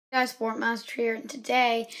Guys, Sportmaster here, and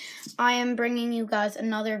today I am bringing you guys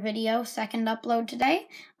another video, second upload today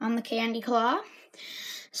on the Candy Claw.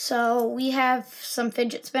 So we have some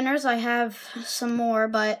fidget spinners. I have some more,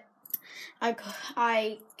 but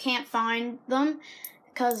I can't find them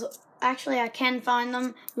because actually I can find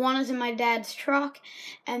them. One is in my dad's truck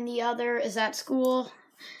and the other is at school.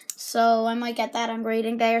 So I might get that on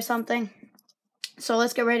grading day or something. So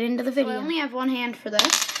let's get right into the video. So I only have one hand for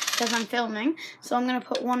this because I'm filming, so I'm gonna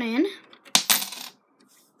put one in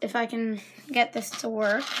if I can get this to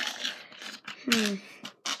work.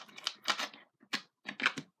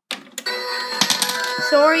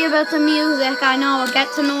 Sorry about the music, I know it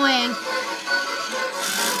gets annoying.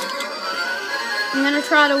 I'm gonna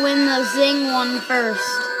try to win the Zing one first.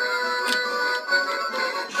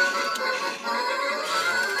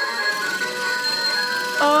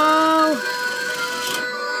 Oh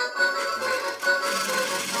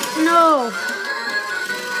no!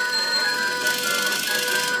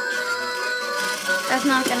 That's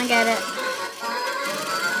not gonna get it.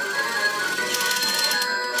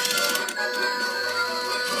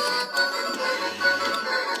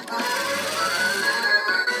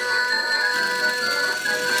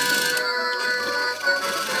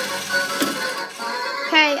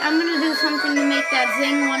 Okay, I'm gonna do something to make that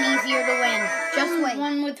Zing one easier to win. Just wait.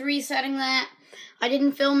 One with resetting that. I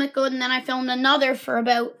didn't film it good, and then I filmed another for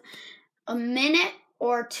about a minute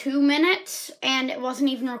or 2 minutes, and it wasn't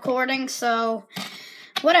even recording, so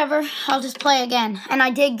whatever. I'll just play again. And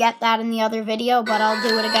I did get that in the other video, but I'll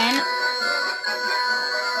do it again.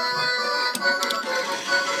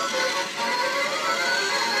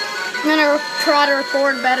 I'm gonna try to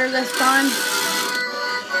record better this time.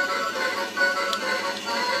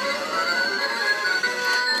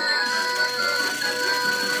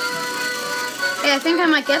 I think I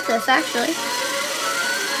might get this, actually.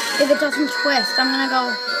 If it doesn't twist, I'm gonna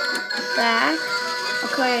go back.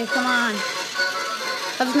 Okay, come on.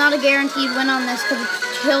 It's not a guaranteed win on this because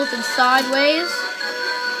it's tilted sideways.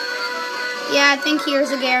 Yeah, I think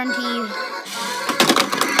here's a guaranteed.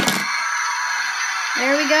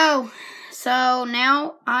 There we go. So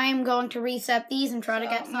now I'm going to reset these and try to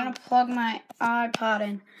get some. I'm gonna plug my iPod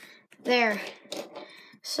in. There.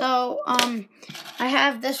 So, I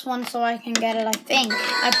have this one so I can get it, I think.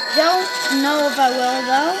 I don't know if I will,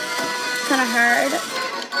 though. It's kind of hard.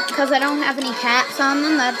 Because I don't have any caps on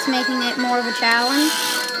them. That's making it more of a challenge.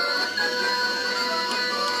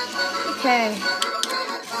 Okay.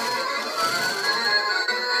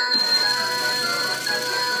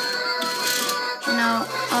 No.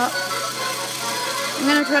 I'm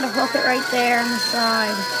going to try to hook it right there on the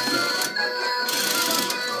side.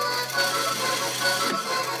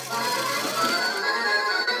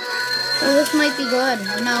 Oh, this might be good.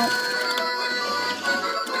 No.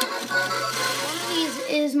 One of these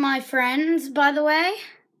is my friend's, by the way.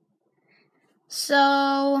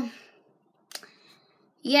 So,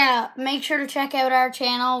 yeah, make sure to check out our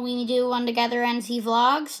channel. We do one together, NC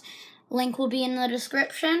Vlogs. Link will be in the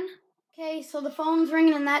description. Okay, so the phone's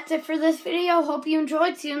ringing, and that's it for this video. Hope you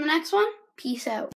enjoyed. See you in the next one. Peace out.